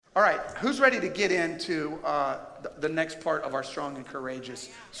All right, who's ready to get into the next part of our Strong and Courageous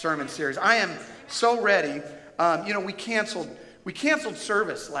sermon series? I am so ready. We canceled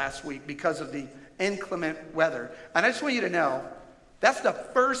service last week because of the inclement weather. And I just want you to know, that's the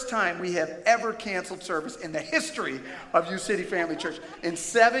first time we have ever canceled service in the history of U City Family Church. In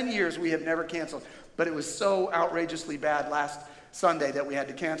 7 years, we have never canceled. But it was so outrageously bad last Sunday that we had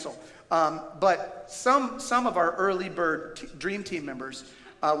to cancel. But some of our early bird dream team members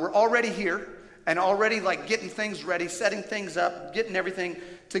were already here and already like getting things ready, setting things up, getting everything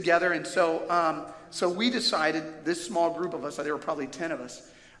together. And so we decided, this small group of us, there were probably 10 of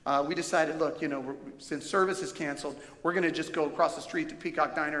us, we decided, look, since service is canceled, we're going to just go across the street to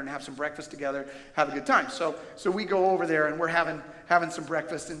Peacock Diner and have some breakfast together, have a good time. So we go over there and we're having some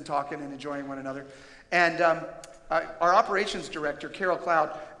breakfast and talking and enjoying one another. And our operations director, Carol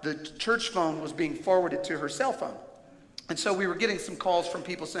Cloud, the church phone was being forwarded to her cell phone. And so we were getting some calls from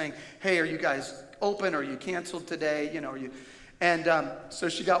people saying, hey, are you guys open? Are you canceled today? So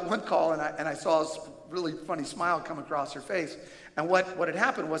she got one call, and I saw this really funny smile come across her face. And what had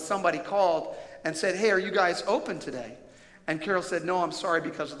happened was somebody called and said, hey, are you guys open today? And Carol said, no, I'm sorry,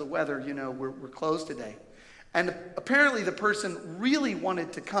 because of the weather, we're closed today. And apparently the person really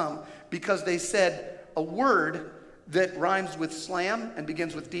wanted to come because they said a word that rhymes with slam and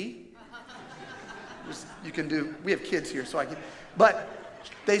begins with D. We have kids here, so I can. But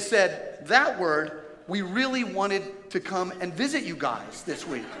they said that word, we really wanted to come and visit you guys this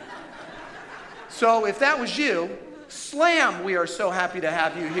week. So if that was you, slam, we are so happy to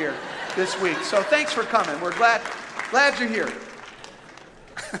have you here this week. So thanks for coming. We're glad you're here.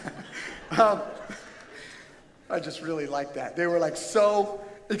 I just really like that. They were like so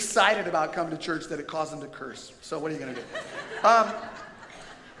excited about coming to church that it caused them to curse. So what are you going to do?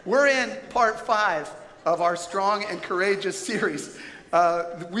 We're in part 5 of our Strong and Courageous series.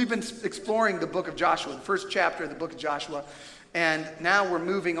 We've been exploring the book of Joshua, the first chapter of the book of Joshua. And now we're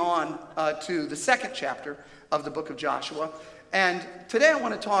moving on to the second chapter of the book of Joshua. And today I'm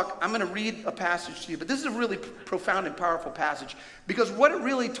going to read a passage to you, but this is a really profound and powerful passage because what it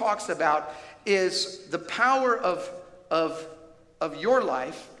really talks about is the power of your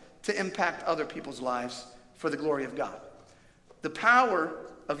life to impact other people's lives for the glory of God. The power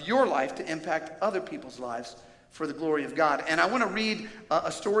of your life to impact other people's lives for the glory of God. And I want to read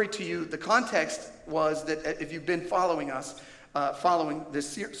a story to you. The context was that if you've been following us, following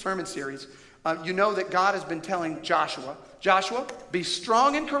this sermon series, you know that God has been telling Joshua, be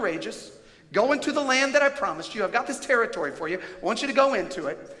strong and courageous. Go into the land that I promised you. I've got this territory for you. I want you to go into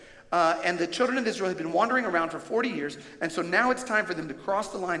it. And the children of Israel had been wandering around for 40 years. And so now it's time for them to cross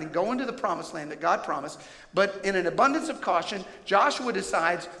the line and go into the promised land that God promised. But in an abundance of caution, Joshua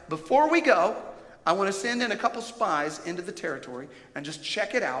decides, before we go, I want to send in a couple spies into the territory and just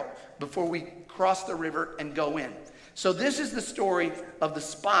check it out before we cross the river and go in. So this is the story of the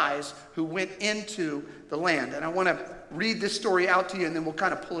spies who went into the land. And I want to read this story out to you, and then we'll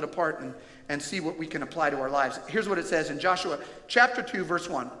kind of pull it apart and see what we can apply to our lives. Here's what it says in Joshua chapter 2, verse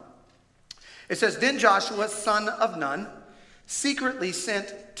 1. It says, then Joshua, son of Nun, secretly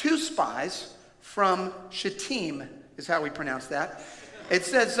sent 2 spies from Shittim, is how we pronounce that. It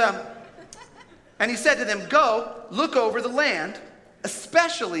says, and he said to them, go, look over the land,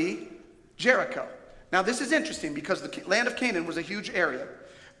 especially Jericho. Now this is interesting because the land of Canaan was a huge area,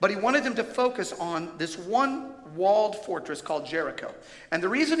 but he wanted them to focus on this one walled fortress called Jericho. And the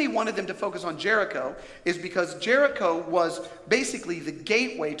reason he wanted them to focus on Jericho is because Jericho was basically the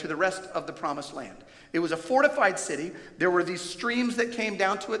gateway to the rest of the promised land. It was a fortified city. There were these streams that came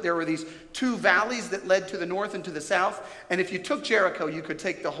down to it. There were these 2 valleys that led to the north and to the south. And if you took Jericho, you could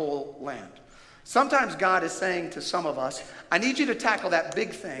take the whole land. Sometimes God is saying to some of us, I need you to tackle that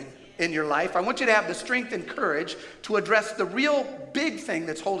big thing in your life. I want you to have the strength and courage to address the real big thing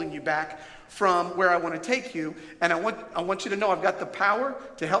that's holding you back from where I want to take you. And I want you to know I've got the power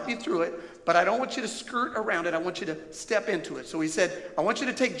to help you through it, but I don't want you to skirt around it. I want you to step into it. So he said, I want you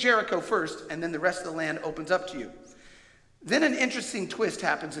to take Jericho first, and then the rest of the land opens up to you. Then an interesting twist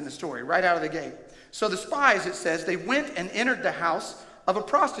happens in the story right out of the gate. So the spies, it says, they went and entered the house of a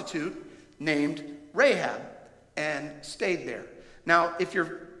prostitute named Rahab and stayed there. Now, if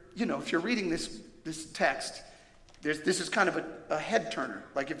you're reading this text, this is kind of a head turner.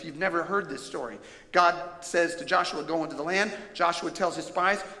 Like if you've never heard this story, God says to Joshua, go into the land. Joshua tells his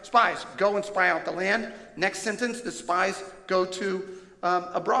spies, go and spy out the land. Next sentence, the spies go to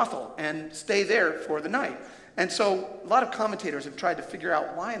a brothel and stay there for the night. And so a lot of commentators have tried to figure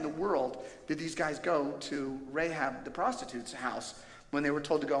out why in the world did these guys go to Rahab the prostitute's house when they were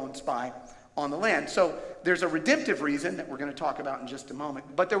told to go and spy on the land. So there's a redemptive reason that we're going to talk about in just a moment,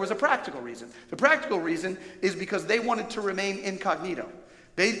 but there was a practical reason. The practical reason is because they wanted to remain incognito.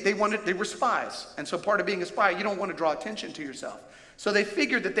 They were spies, and so part of being a spy, you don't want to draw attention to yourself. So they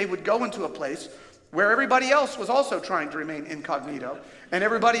figured that they would go into a place where everybody else was also trying to remain incognito, and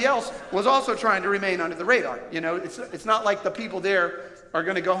everybody else was also trying to remain under the radar. You know, it's not like the people there are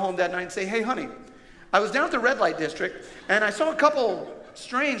going to go home that night and say, hey, honey, I was down at the red light district, and I saw a couple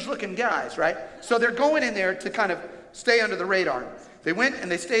strange-looking guys, right? So they're going in there to kind of stay under the radar. They went and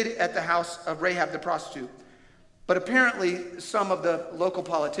they stayed at the house of Rahab the prostitute. But apparently, some of the local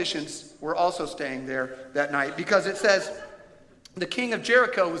politicians were also staying there that night, because it says the king of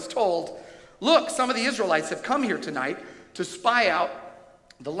Jericho was told, look, some of the Israelites have come here tonight to spy out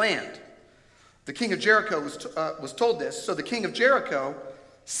the land. The king of Jericho was told this. So the king of Jericho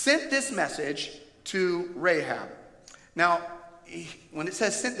sent this message to Rahab. Now, when it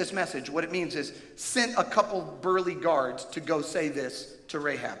says sent this message, what it means is sent a couple burly guards to go say this to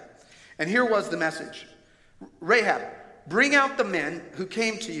Rahab. And here was the message. Rahab, bring out the men who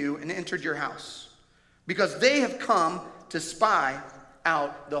came to you and entered your house, because they have come to spy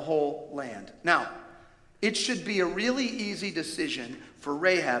out the whole land. Now, it should be a really easy decision for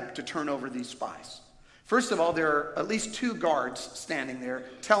Rahab to turn over these spies. First of all, there are at least 2 guards standing there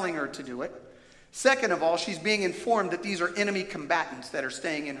telling her to do it. Second of all, she's being informed that these are enemy combatants that are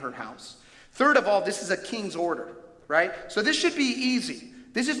staying in her house. Third of all, this is a king's order, right? So this should be easy.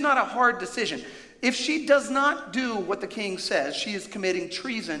 This is not a hard decision. If she does not do what the king says, she is committing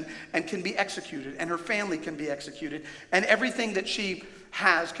treason and can be executed, and her family can be executed, and everything that she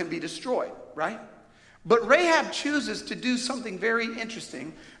has can be destroyed, right? But Rahab chooses to do something very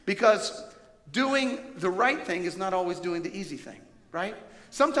interesting, because doing the right thing is not always doing the easy thing, right?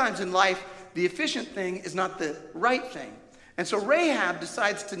 Sometimes in life, the efficient thing is not the right thing. And so Rahab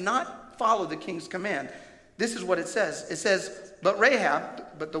decides to not follow the king's command. This is what it says. It says, but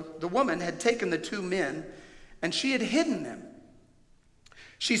Rahab, the woman, had taken the 2 men, and she had hidden them.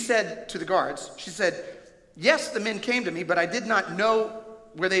 She said to the guards, she said, yes, the men came to me, but I did not know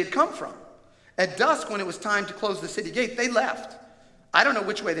where they had come from. At dusk, when it was time to close the city gate, they left. I don't know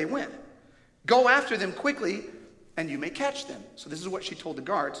which way they went. Go after them quickly, and you may catch them. So this is what she told the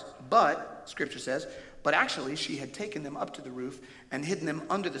guards. But, Scripture says, but actually she had taken them up to the roof and hidden them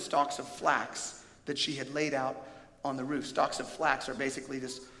under the stalks of flax that she had laid out on the roof. Stalks of flax are basically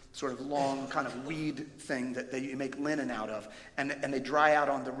this sort of long kind of weed thing that you make linen out of. And they dry out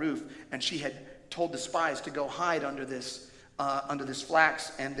on the roof. And she had told the spies to go hide under this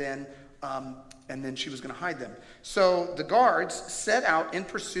flax, and then she was going to hide them. So the guards set out in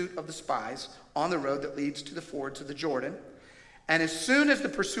pursuit of the spies on the road that leads to the fords of the Jordan. And as soon as the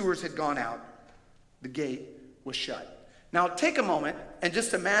pursuers had gone out, the gate was shut. Now take a moment and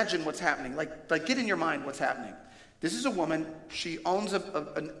just imagine what's happening. Like get in your mind what's happening. This is a woman. She owns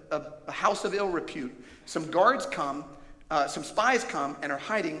a house of ill repute. Some guards come, some spies come and are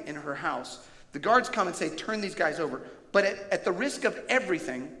hiding in her house. The guards come and say, turn these guys over. But at the risk of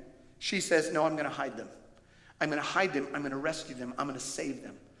everything, she says, no, I'm going to hide them. I'm going to hide them. I'm going to rescue them. I'm going to save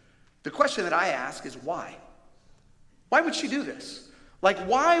them. The question that I ask is why? Why would she do this? Like,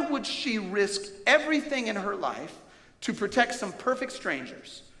 why would she risk everything in her life to protect some perfect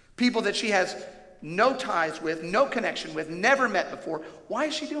strangers, people that she has no ties with, no connection with, never met before? Why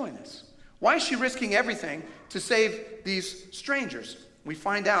is she doing this? Why is she risking everything to save these strangers? We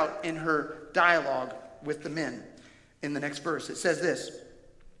find out in her dialogue with the men in the next verse. It says this: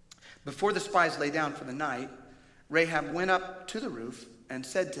 before the spies lay down for the night, Rahab went up to the roof and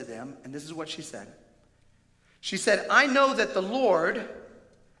said to them, and this is what she said. She said, I know that the Lord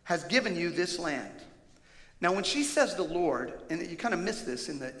has given you this land. Now, when she says the Lord, and you kind of miss this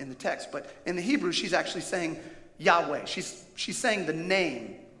in the text, but in the Hebrew, she's actually saying Yahweh. She's saying the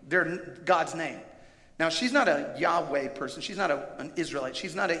name, God's name. Now, she's not a Yahweh person. She's not an Israelite.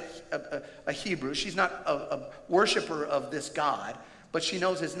 She's not a Hebrew. She's not a worshiper of this God, but she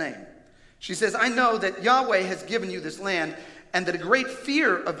knows his name. She says, I know that Yahweh has given you this land, and that a great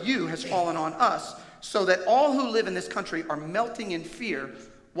fear of you has fallen on us, so that all who live in this country are melting in fear.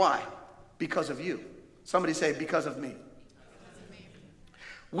 Why? Because of you. Somebody say, because of me.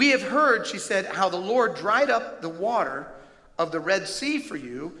 We have heard, she said, how the Lord dried up the water of the Red Sea for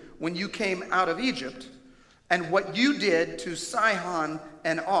you when you came out of Egypt, and what you did to Sihon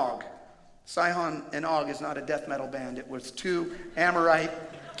and Og. Sihon and Og is not a death metal band. It was 2 Amorite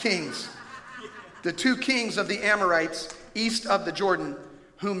kings. The 2 kings of the Amorites east of the Jordan,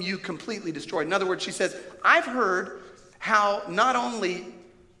 whom you completely destroyed. In other words, she says, I've heard how not only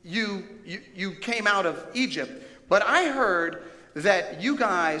you came out of Egypt, but I heard that you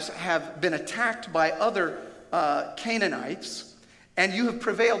guys have been attacked by other Canaanites, and you have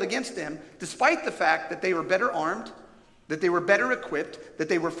prevailed against them, despite the fact that they were better armed, that they were better equipped, that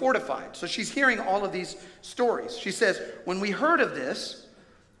they were fortified. So she's hearing all of these stories. She says, when we heard of this,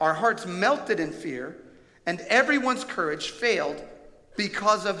 our hearts melted in fear, and everyone's courage failed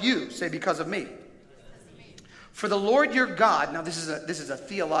because of you. Say, because of me. For the Lord your God, now this is a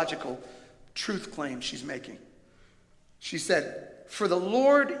theological truth claim she's making. She said, for the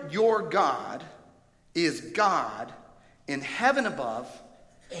Lord your God is God in heaven above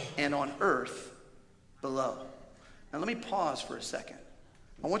and on earth below. Now let me pause for a second.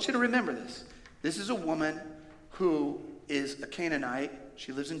 I want you to remember this. This is a woman who is a Canaanite.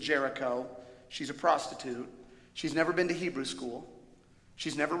 She lives in Jericho. She's a prostitute. She's never been to Hebrew school.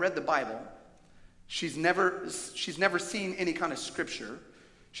 She's never read the Bible. She's never seen any kind of scripture.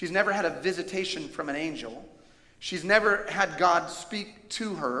 She's never had a visitation from an angel. She's never had God speak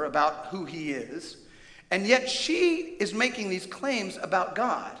to her about who he is. And yet she is making these claims about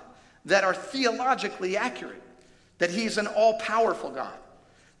God that are theologically accurate. That he's an all-powerful God.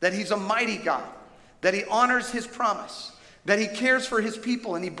 That he's a mighty God. That he honors his promise. That he cares for his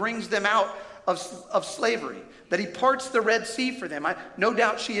people and he brings them out of slavery. That he parts the Red Sea for them. No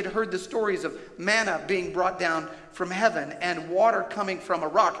doubt she had heard the stories of manna being brought down from heaven and water coming from a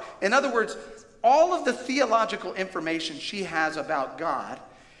rock. In other words, all of the theological information she has about God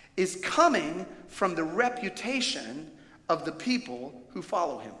is coming from the reputation of the people who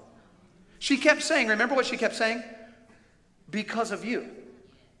follow him. She kept saying, remember what she kept saying? Because of you.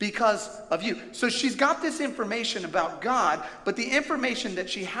 Because of you. So she's got this information about God, but the information that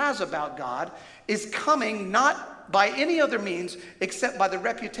she has about God is coming not by any other means except by the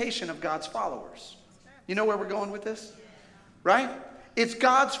reputation of God's followers. You know where we're going with this? Right? It's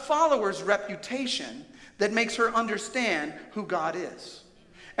God's followers' reputation that makes her understand who God is.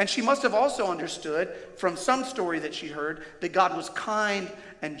 And she must have also understood from some story that she heard that God was kind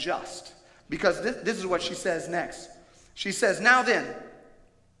and just. Because this is what she says next. She says, now then,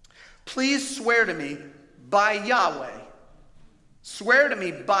 please swear to me by Yahweh, swear to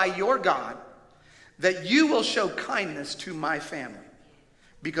me by your God, that you will show kindness to my family,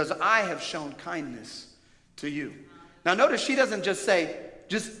 because I have shown kindness to you. Now notice she doesn't just say,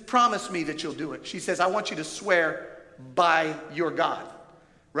 just promise me that you'll do it. She says, I want you to swear by your God,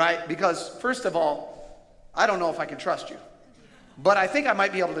 right? Because first of all, I don't know if I can trust you, but I think I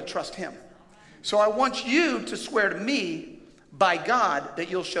might be able to trust him. So I want you to swear to me by God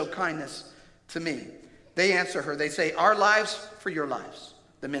that you'll show kindness to me. They answer her. They say, our lives for your lives.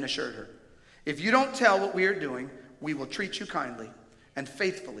 The men assured her. If you don't tell what we are doing, we will treat you kindly and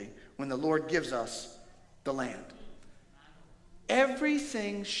faithfully when the Lord gives us the land.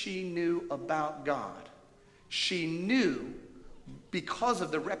 Everything she knew about God, she knew because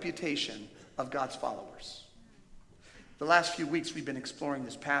of the reputation of God's followers. The last few weeks we've been exploring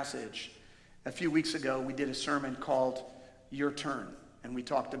this passage. A few weeks ago we did a sermon called Your Turn. And we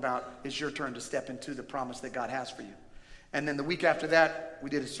talked about, it's your turn to step into the promise that God has for you. And then the week after that, we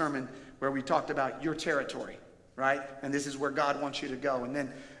did a sermon where we talked about your territory, right? And this is where God wants you to go. And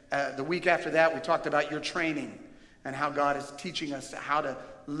then the week after that, we talked about your training and how God is teaching us how to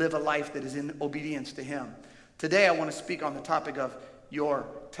live a life that is in obedience to him. Today, I want to speak on the topic of your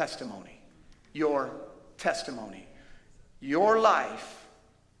testimony. Your testimony. Your life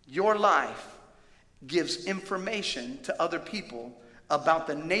gives information to other people about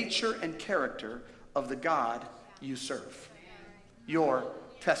the nature and character of the God you serve. Your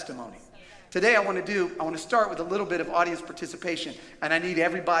testimony. Today I want to start with a little bit of audience participation, and I need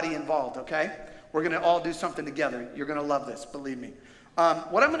everybody involved, okay? We're going to all do something together. You're going to love this, believe me.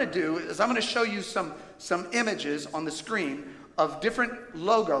 What I'm going to do is I'm going to show you some images on the screen of different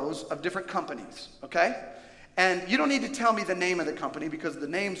logos of different companies, okay? And you don't need to tell me the name of the company because the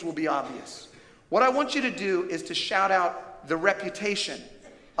names will be obvious. What I want you to do is to shout out the reputation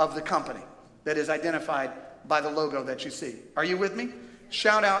of the company that is identified by the logo that you see. Are you with me?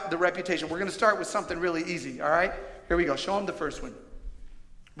 Shout out the reputation. We're going to start with something really easy, all right? Here we go. Show them the first one.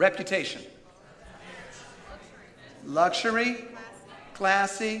 Reputation. Luxury.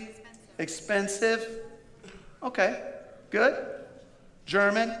 Classy. Expensive. Okay. Good.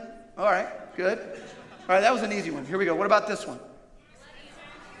 German. All right. Good. All right, that was an easy one. Here we go. What about this one?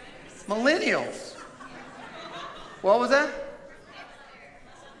 Millennials. What was that?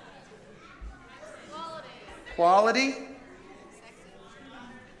 Quality.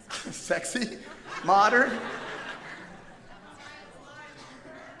 Sexy. Modern.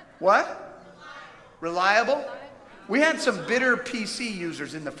 What? Reliable. We had some bitter PC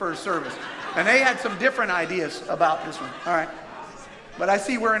users in the first service, and they had some different ideas about this one. All right. But I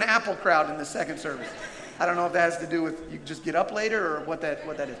see we're an Apple crowd in the second service. I don't know if that has to do with you just get up later or what that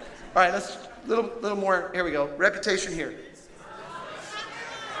is. All right, let's little more. Here we go. Reputation here.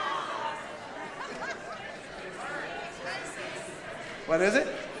 What is it?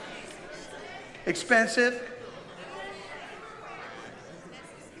 Expensive.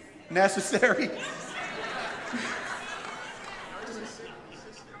 Necessary.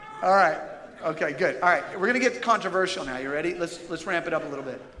 All right. Okay, good. All right, we're going to get controversial now. You ready? Let's ramp it up a little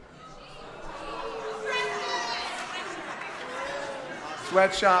bit.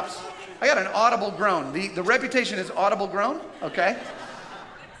 Sweatshops. I got an audible groan. The reputation is audible groan. Okay.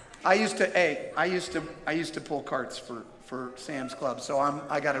 I used to pull carts for Sam's Club, so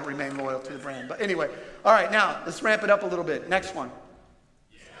I got to remain loyal to the brand. But anyway, all right, now let's ramp it up a little bit. Next one.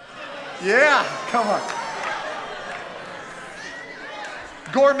 Yeah, come on.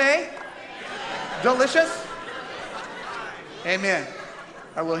 Gourmet. Delicious. Amen.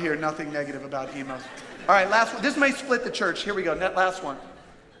 I will hear nothing negative about emails. All right, last one. This may split the church. Here we go. Last one.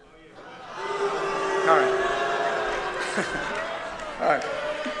 All right. All right.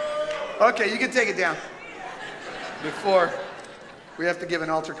 Okay, you can take it down before we have to give an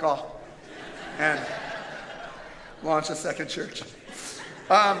altar call and launch a second church.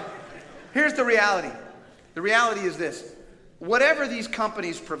 Here's the reality. The reality is this. Whatever these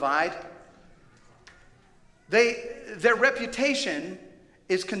companies provide, their reputation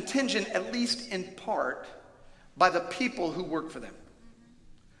is contingent, at least in part, by the people who work for them,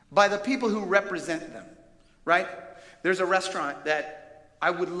 by the people who represent them, right? There's a restaurant that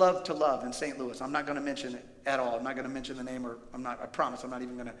I would love to love in St. Louis. I'm not going to mention it at all. I'm not going to mention the name, I promise I'm not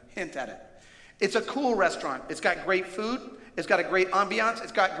even going to hint at it. It's a cool restaurant. It's got great food. It's got a great ambiance.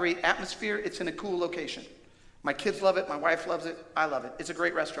 It's got great atmosphere. It's in a cool location. My kids love it. My wife loves it. I love it. It's a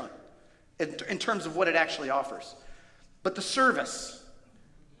great restaurant in terms of what it actually offers. But the service,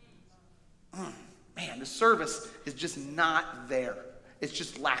 the service is just not there. It's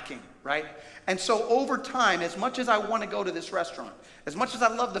just lacking, right? And so over time, as much as I want to go to this restaurant, as much as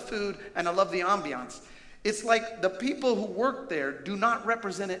I love the food and I love the ambiance, it's like the people who work there do not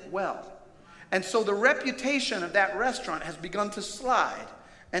represent it well. And so the reputation of that restaurant has begun to slide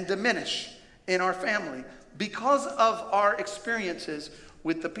and diminish in our family because of our experiences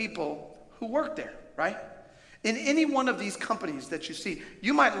with the people who work there, right? In any one of these companies that you see,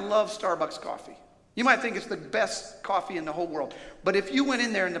 you might love Starbucks coffee. You might think it's the best coffee in the whole world. But if you went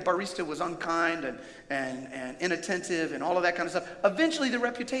in there and the barista was unkind and inattentive and all of that kind of stuff, eventually the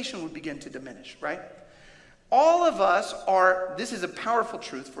reputation would begin to diminish, right? All of us are, this is a powerful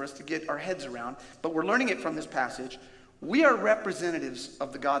truth for us to get our heads around, but we're learning it from this passage. We are representatives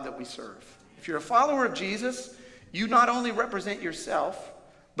of the God that we serve. If you're a follower of Jesus, you not only represent yourself,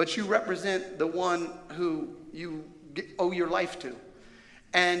 but you represent the one who you owe your life to.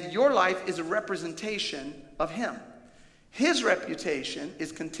 And your life is a representation of him. His reputation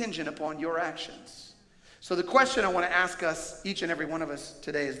is contingent upon your actions. So the question I want to ask us, each and every one of us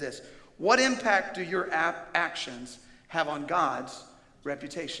today, is this. What impact do your actions have on God's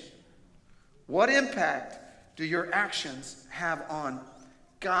reputation? What impact do your actions have on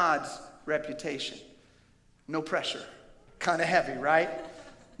God's reputation? No pressure. Kind of heavy, right?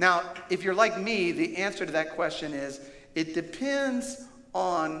 Now, if you're like me, the answer to that question is, it depends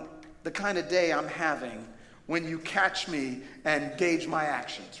on the kind of day I'm having when you catch me and gauge my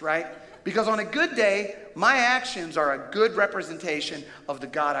actions, right? Because on a good day, my actions are a good representation of the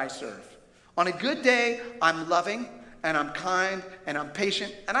God I serve. On a good day, I'm loving and I'm kind and I'm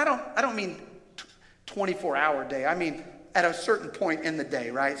patient. And I don't mean 24-hour day. I mean at a certain point in the day,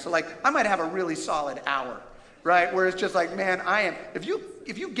 right? So like I might have a really solid hour, right? Where it's just like, man, I am. If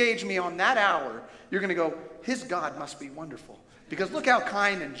you gauge me on that hour, you're going to go, his God must be wonderful. Because look how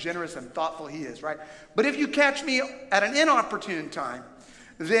kind and generous and thoughtful he is, right? But if you catch me at an inopportune time,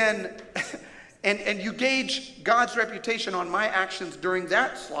 then, and you gauge God's reputation on my actions during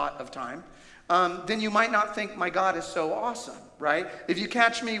that slot of time, then you might not think my God is so awesome, right? If you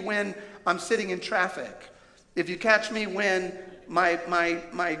catch me when I'm sitting in traffic, if you catch me when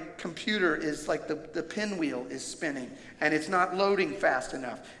my computer is like the pinwheel is spinning and it's not loading fast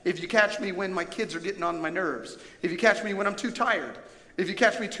enough. If you catch me when my kids are getting on my nerves. If you catch me when I'm too tired. If you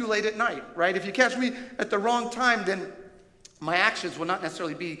catch me too late at night, right? If you catch me at the wrong time, then my actions will not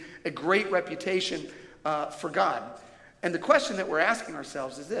necessarily be a great reputation for God. And the question that we're asking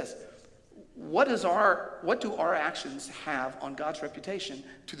ourselves is this. What do our actions have on God's reputation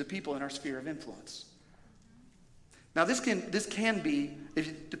to the people in our sphere of influence? Now this can be,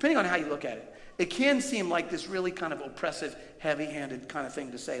 depending on how you look at it, it can seem like this really kind of oppressive, heavy-handed kind of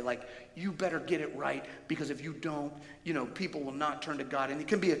thing to say, like, you better get it right, because if you don't, people will not turn to God. And it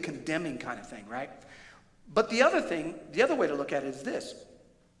can be a condemning kind of thing, right? But the other way to look at it is this.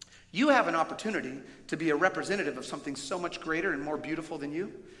 You have an opportunity to be a representative of something so much greater and more beautiful than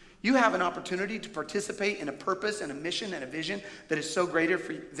you. You have an opportunity to participate in a purpose and a mission and a vision that is so greater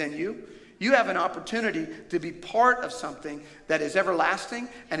than you. You have an opportunity to be part of something that is everlasting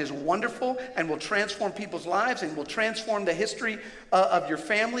and is wonderful and will transform people's lives and will transform the history of your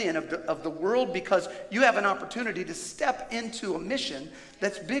family and of the world, because you have an opportunity to step into a mission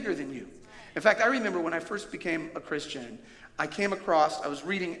that's bigger than you. In fact, I remember when I first became a Christian, I was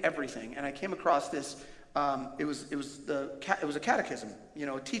reading everything, and I came across this. It was a catechism,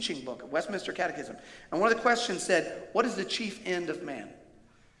 a teaching book, a Westminster Catechism. And one of the questions said, what is the chief end of man?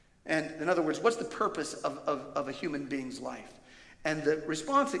 And in other words, what's the purpose of a human being's life? And the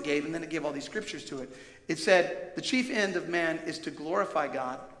response it gave, and then it gave all these scriptures to it, it said, the chief end of man is to glorify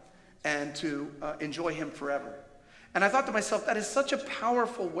God and to enjoy him forever. And I thought to myself, that is such a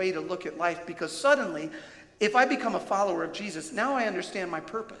powerful way to look at life, because suddenly, if I become a follower of Jesus, now I understand my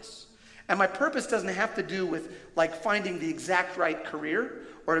purpose. And my purpose doesn't have to do with like finding the exact right career,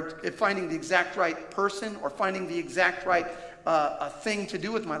 or finding the exact right person, or finding the exact right thing to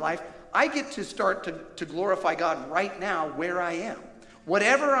do with my life. I get to start to glorify God right now where I am.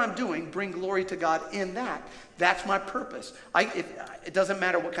 Whatever I'm doing, bring glory to God in that. That's my purpose. It doesn't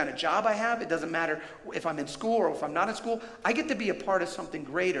matter what kind of job I have. It doesn't matter if I'm in school or if I'm not in school. I get to be a part of something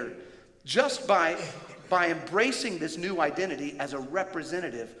greater just by embracing this new identity as a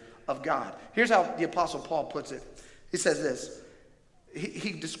representative of God. Here's how the Apostle Paul puts it. He says this.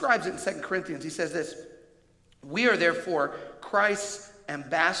 He describes it in 2 Corinthians. He says this. We are therefore Christ's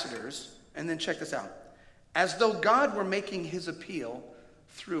ambassadors, and then check this out, as though God were making his appeal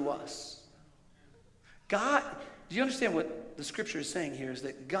through us. God, do you understand what the scripture is saying here? Is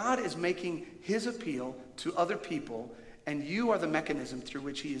that God is making his appeal to other people, and you are the mechanism through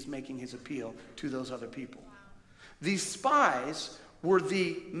which he is making his appeal to those other people. These spies were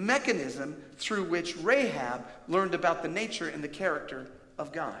the mechanism through which Rahab learned about the nature and the character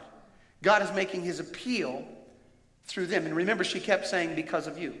of God. God is making his appeal through them. And remember, she kept saying, because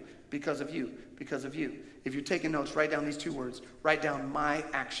of you, because of you, because of you. If you're taking notes, write down these two words. Write down my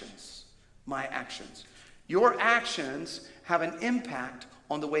actions. My actions. Your actions have an impact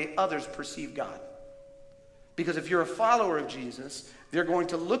on the way others perceive God. Because if you're a follower of Jesus, they're going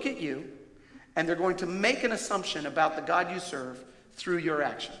to look at you and they're going to make an assumption about the God you serve through your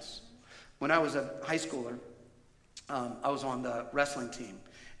actions. When I was a high schooler, I was on the wrestling team.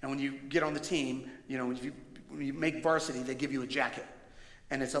 And when you get on the team, when you make varsity, they give you a jacket.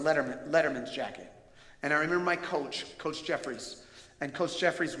 And it's a Letterman's jacket. And I remember my coach, Coach Jeffries. And Coach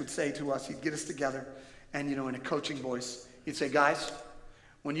Jeffries would say to us, he'd get us together, and in a coaching voice, he'd say, guys,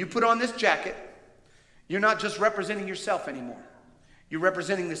 when you put on this jacket, you're not just representing yourself anymore. You're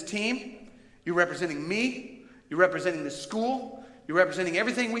representing this team. You're representing me. You're representing this school. You're representing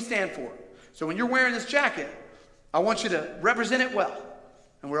everything we stand for. So when you're wearing this jacket, I want you to represent it well.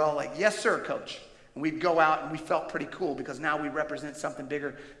 And we're all like, yes, sir, coach. And we'd go out and we felt pretty cool because now we represent something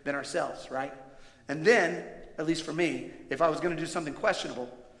bigger than ourselves, right? And then, at least for me, if I was going to do something questionable,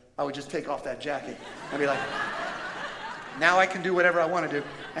 I would just take off that jacket and be like, now I can do whatever I want to do,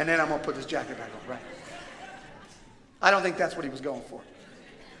 and then I'm going to put this jacket back on, right? I don't think that's what he was going for.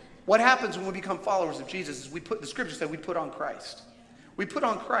 What happens when we become followers of Jesus is the scripture said we put on Christ. We put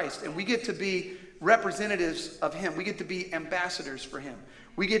on Christ, and we get to be representatives of him. We get to be ambassadors for him.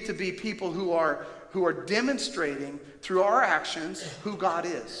 We get to be people who are demonstrating through our actions who God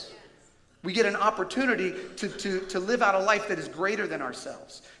is. We get an opportunity to live out a life that is greater than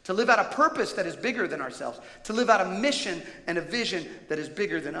ourselves, to live out a purpose that is bigger than ourselves, to live out a mission and a vision that is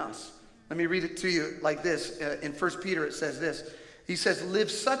bigger than us. Let me read it to you like this. In 1 Peter it says this. He says,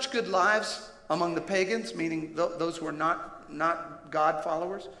 live such good lives among the pagans, meaning those who are not God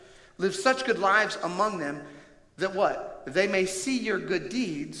followers. Live such good lives among them that what? They may see your good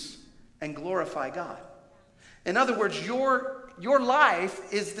deeds and glorify God. In other words, your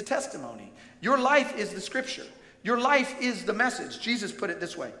life is the testimony. Your life is the scripture. Your life is the message. Jesus put it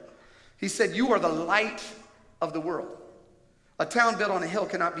this way. He said, you are the light of the world. A town built on a hill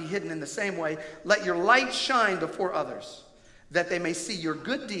cannot be hidden in the same way. Let your light shine before others, that they may see your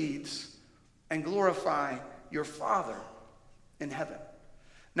good deeds and glorify your Father in heaven.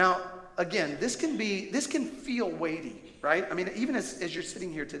 Now, again, this can feel weighty, right? I mean, even as you're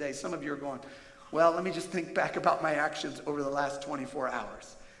sitting here today, some of you are going, well, let me just think back about my actions over the last 24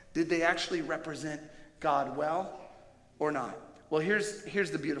 hours. Did they actually represent God well? or not? Well,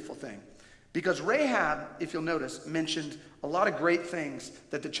 here's the beautiful thing. Because Rahab, if you'll notice, mentioned a lot of great things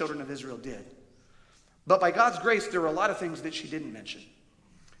that the children of Israel did. But by God's grace, there were a lot of things that she didn't mention.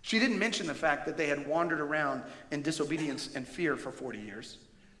 She didn't mention the fact that they had wandered around in disobedience and fear for 40 years.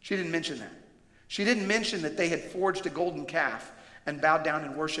 She didn't mention that. She didn't mention that they had forged a golden calf and bowed down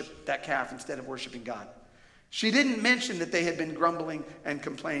and worshiped that calf instead of worshiping God. She didn't mention that they had been grumbling and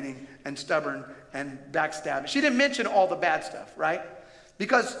complaining and stubborn and backstabbing. She didn't mention all the bad stuff, right?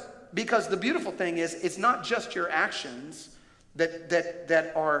 Because the beautiful thing is, it's not just your actions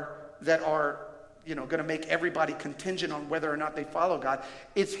that are going to make everybody contingent on whether or not they follow God.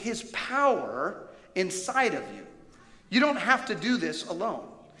 It's his power inside of you. You don't have to do this alone.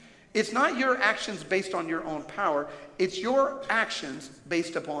 It's not your actions based on your own power. It's your actions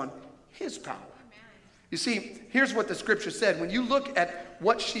based upon his power. You see, here's what the scripture said. When you look at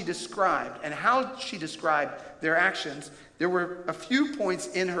what she described and how she described their actions, there were a few points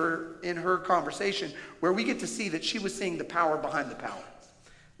in her conversation where we get to see that she was seeing the power behind the power.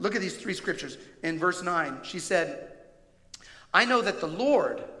 Look at these three scriptures. In verse 9, she said, I know that the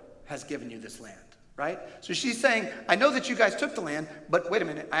Lord has given you this land, right? So she's saying, I know that you guys took the land, but wait a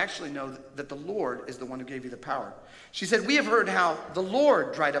minute, I actually know that the Lord is the one who gave you the power. She said, we have heard how the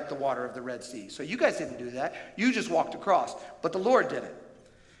Lord dried up the water of the Red Sea. So you guys didn't do that. You just walked across, but the Lord did it.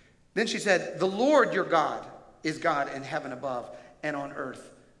 Then she said, the Lord your God is God in heaven above and on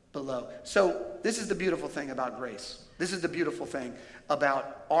earth below. So this is the beautiful thing about grace. This is the beautiful thing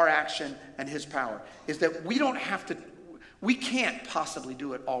about our action and his power, is that we can't possibly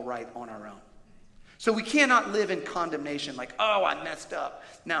do it all right on our own. So we cannot live in condemnation like, oh, I messed up.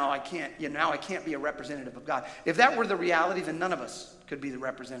 Now I can't be a representative of God. If that were the reality, then none of us could be the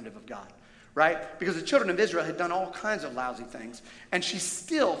representative of God, right? Because the children of Israel had done all kinds of lousy things, and she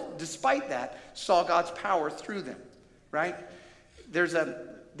still, despite that, saw God's power through them, right? There's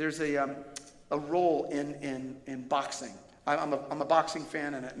a role in boxing. I'm a boxing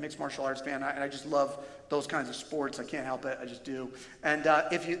fan and a mixed martial arts fan, and I just love those kinds of sports. I can't help it. I just do. And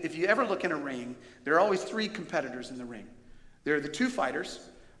if you ever look in a ring, there are always three competitors in the ring. There are the two fighters,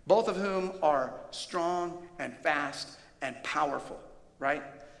 both of whom are strong and fast and powerful, right?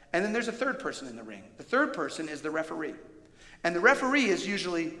 And then there's a third person in the ring. The third person is the referee. And the referee is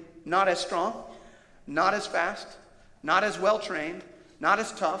usually not as strong, not as fast, not as well trained, not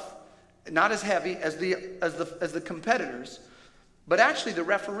as tough, not as heavy as the competitors, but actually the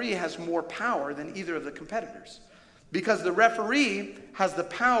referee has more power than either of the competitors, because the referee has the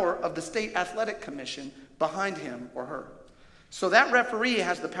power of the state athletic commission behind him or her. So that referee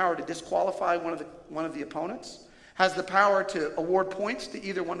has the power to disqualify one of the opponents, has the power to award points to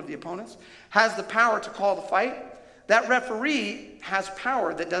either one of the opponents, has the power to call the fight. That referee has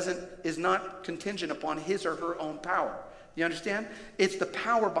power that is not contingent upon his or her own power. You understand? It's the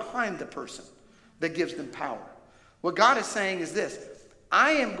power behind the person that gives them power. What God is saying is this: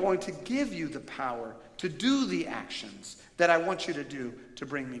 I am going to give you the power to do the actions that I want you to do to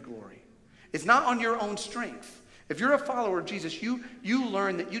bring me glory. It's not on your own strength. If you're a follower of Jesus, you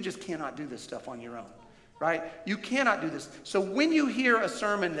learn that you just cannot do this stuff on your own, right? You cannot do this. So when you hear a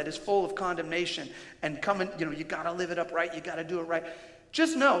sermon that is full of condemnation and you got to live it up right, you got to do it right,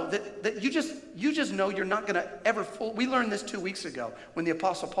 just know that you just know you're not going to ever we learned this 2 weeks ago when the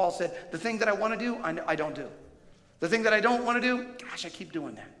Apostle Paul said, the thing that I want to do, I don't do. The thing that I don't want to do, gosh, I keep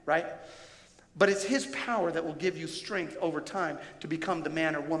doing that, right? But it's his power that will give you strength over time to become the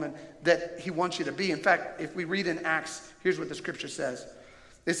man or woman that he wants you to be. In fact, if we read in Acts, here's what the scripture says.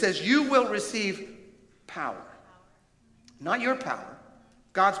 It says, you will receive power. Not your power,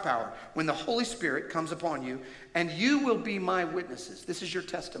 God's power, when the Holy Spirit comes upon you, and you will be my witnesses. This is your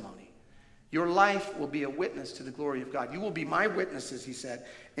testimony. Your life will be a witness to the glory of God. You will be my witnesses, he said,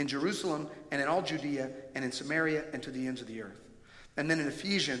 in Jerusalem and in all Judea and in Samaria and to the ends of the earth. And then in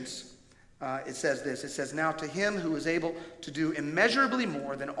Ephesians, it says this. It says, now to him who is able to do immeasurably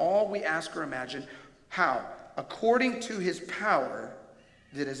more than all we ask or imagine. How? According to his power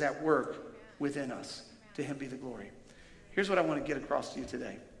that is at work within us. To him be the glory. Here's what I want to get across to you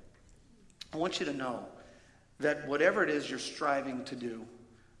today. I want you to know that whatever it is you're striving to do,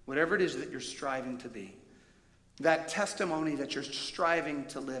 whatever it is that you're striving to be, that testimony that you're striving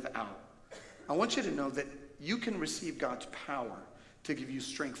to live out, I want you to know that you can receive God's power to give you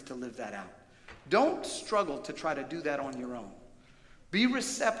strength to live that out. Don't struggle to try to do that on your own. Be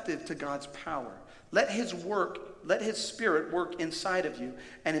receptive to God's power. Let his Spirit work inside of you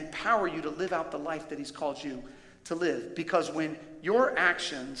and empower you to live out the life that he's called you to live. Because when your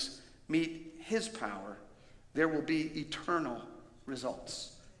actions meet his power, there will be eternal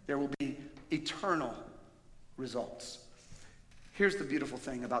results. There will be eternal results. Here's the beautiful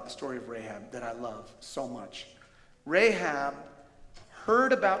thing about the story of Rahab that I love so much. Rahab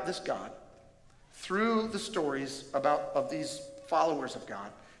heard about this God through the stories of these followers of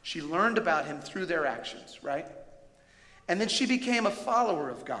God. She learned about him through their actions, right? And then she became a follower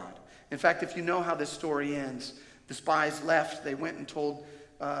of God. In fact, if you know how this story ends, the spies left. They went and told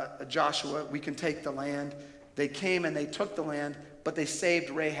Joshua, we can take the land. They came and they took the land, but they saved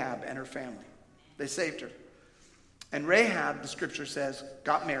Rahab and her family. They saved her. And Rahab, the scripture says,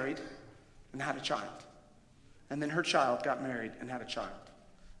 got married and had a child. And then her child got married and had a child.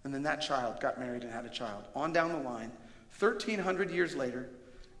 And then that child got married and had a child. On down the line, 1,300 years later,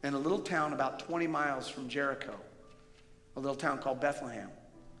 in a little town about 20 miles from Jericho, a little town called Bethlehem,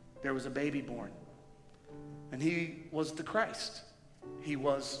 there was a baby born. And he was the Christ. He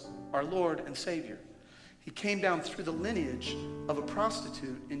was our Lord and Savior. He came down through the lineage of a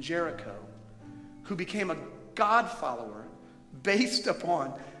prostitute in Jericho who became a God follower based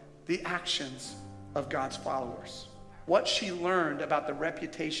upon the actions of God's followers. What she learned about the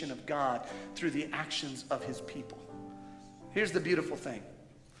reputation of God through the actions of his people. Here's the beautiful thing.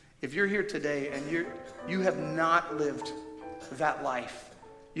 If you're here today and you have not lived that life,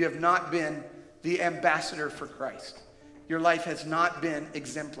 you have not been the ambassador for Christ, your life has not been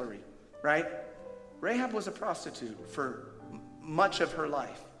exemplary, right? Rahab was a prostitute for much of her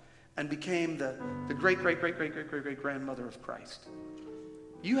life and became the great-great-great-great-great-great-grandmother of Christ.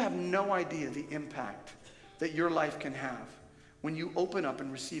 You have no idea the impact that your life can have when you open up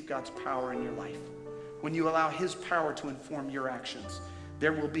and receive God's power in your life. When you allow his power to inform your actions,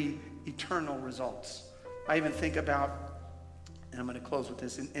 there will be eternal results. I even think about, and I'm going to close with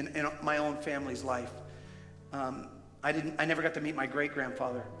this, in my own family's life. I never got to meet my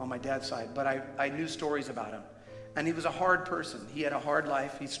great-grandfather on my dad's side, but I knew stories about him. And he was a hard person. He had a hard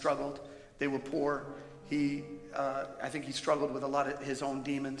life. He struggled. They were poor. I think he struggled with a lot of his own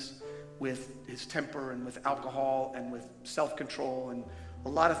demons, with his temper and with alcohol and with self-control and a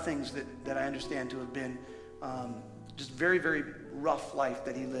lot of things that I understand to have been just very, very rough life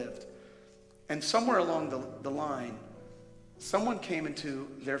that he lived. And somewhere along the line, someone came into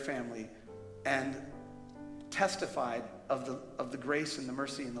their family and testified of the grace and the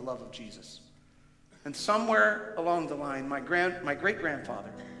mercy and the love of Jesus. And somewhere along the line, my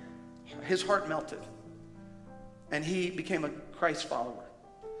great-grandfather, his heart melted. And he became a Christ follower.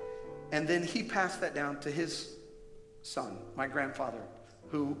 And then he passed that down to his son, my grandfather,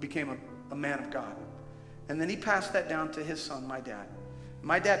 who became a man of God. And then he passed that down to his son, my dad.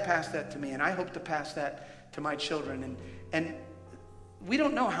 My dad passed that to me, and I hope to pass that to my children. And we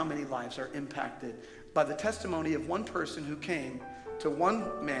don't know how many lives are impacted by the testimony of one person who came to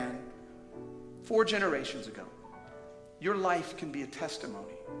one man 4 generations ago. Your life can be a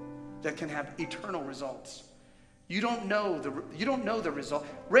testimony that can have eternal results. You don't know the result.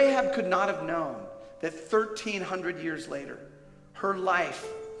 Rahab could not have known that 1,300 years later, her life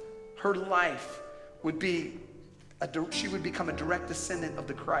would be, she would become a direct descendant of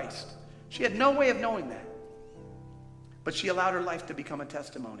the Christ. She had no way of knowing that. But she allowed her life to become a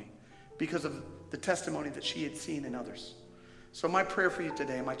testimony because of the testimony that she had seen in others. So my prayer for you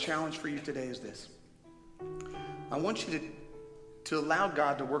today, my challenge for you today is this. I want you to allow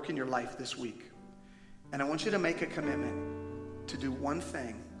God to work in your life this week. And I want you to make a commitment to do one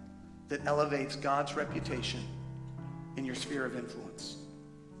thing that elevates God's reputation in your sphere of influence.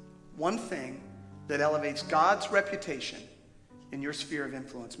 One thing that elevates God's reputation in your sphere of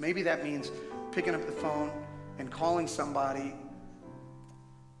influence. Maybe that means picking up the phone and calling somebody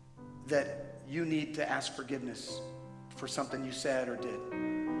that you need to ask forgiveness for something you said or did.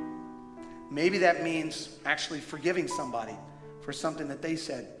 Maybe that means actually forgiving somebody for something that they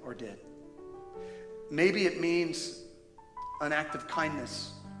said or did. Maybe it means an act of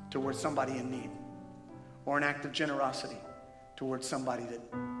kindness towards somebody in need, or an act of generosity towards somebody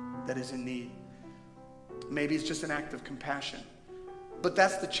that is in need. Maybe it's just an act of compassion. But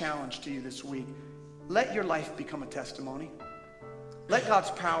that's the challenge to you this week. Let your life become a testimony. Let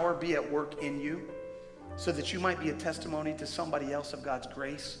God's power be at work in you so that you might be a testimony to somebody else of God's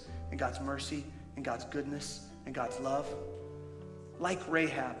grace and God's mercy and God's goodness and God's love. Like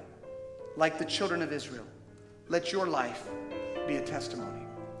Rahab, like the children of Israel, let your life be a testimony.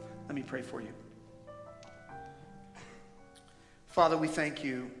 Let me pray for you. Father, we thank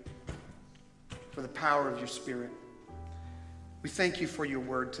you for the power of your Spirit. We thank you for your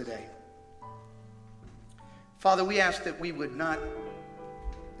word today. Father, we ask that we would not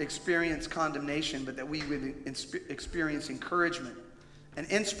experience condemnation, but that we would experience encouragement and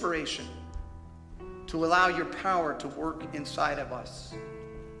inspiration to allow your power to work inside of us,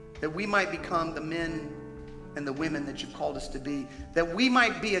 that we might become the men and the women that you've called us to be, that we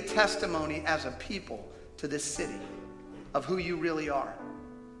might be a testimony as a people to this city of who you really are.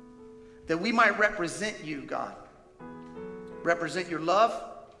 That we might represent you, God. Represent your love,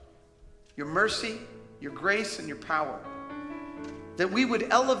 your mercy, your grace, and your power. That we would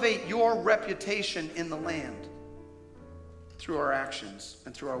elevate your reputation in the land through our actions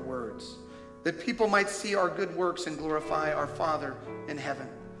and through our words. That people might see our good works and glorify our Father in heaven.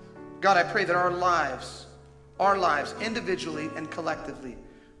 God, I pray that our lives, individually and collectively,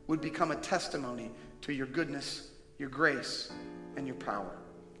 would become a testimony to your goodness, your grace, and your power.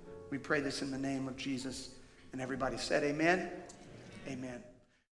 We pray this in the name of Jesus. And everybody said amen. Amen.